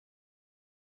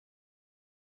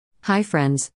Hi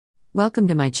friends, welcome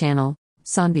to my channel,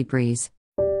 Sanvi Breeze.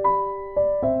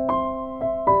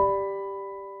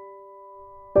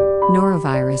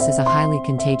 Norovirus is a highly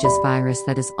contagious virus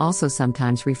that is also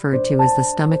sometimes referred to as the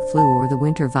stomach flu or the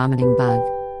winter vomiting bug.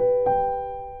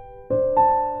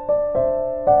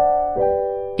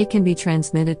 It can be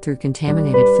transmitted through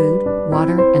contaminated food,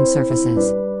 water, and surfaces.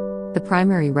 The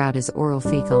primary route is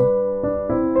oral-fecal.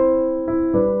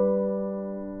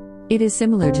 It is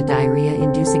similar to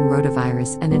diarrhea-inducing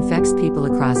rotavirus and infects people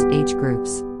across age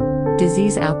groups.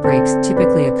 Disease outbreaks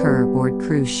typically occur aboard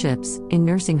cruise ships, in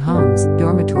nursing homes,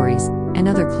 dormitories, and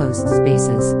other closed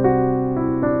spaces.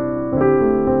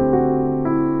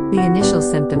 The initial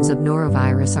symptoms of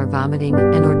norovirus are vomiting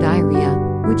and/or diarrhea,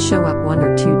 which show up 1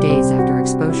 or 2 days after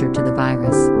exposure to the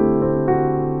virus.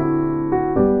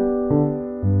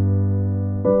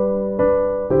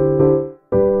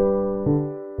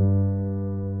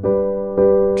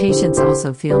 Patients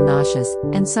also feel nauseous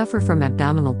and suffer from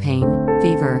abdominal pain,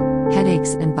 fever,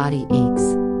 headaches, and body aches.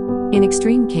 In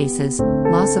extreme cases,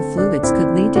 loss of fluids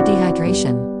could lead to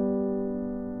dehydration.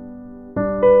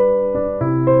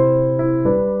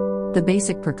 The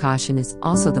basic precaution is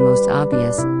also the most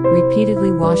obvious: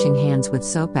 repeatedly washing hands with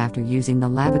soap after using the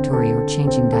lavatory or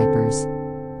changing diapers.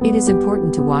 It is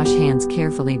important to wash hands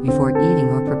carefully before eating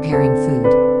or preparing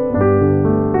food.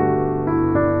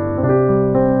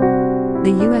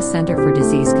 The U.S. Center for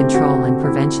Disease Control and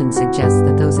Prevention suggests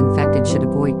that those infected should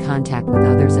avoid contact with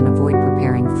others and avoid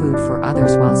preparing food for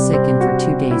others while sick and for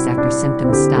 2 days after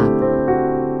symptoms stop.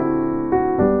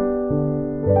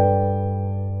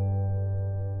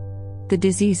 The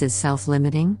disease is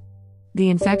self-limiting.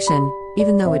 The infection,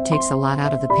 even though it takes a lot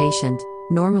out of the patient,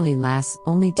 normally lasts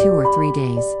only 2 or 3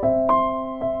 days.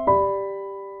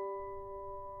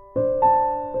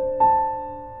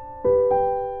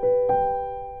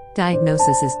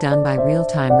 Diagnosis is done by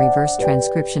real-time reverse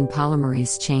transcription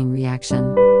polymerase chain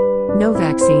reaction. No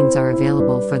vaccines are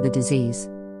available for the disease.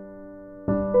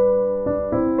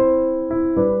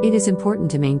 It is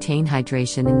important to maintain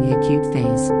hydration in the acute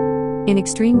phase. In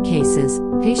extreme cases,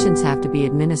 patients have to be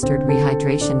administered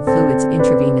rehydration fluids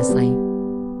intravenously.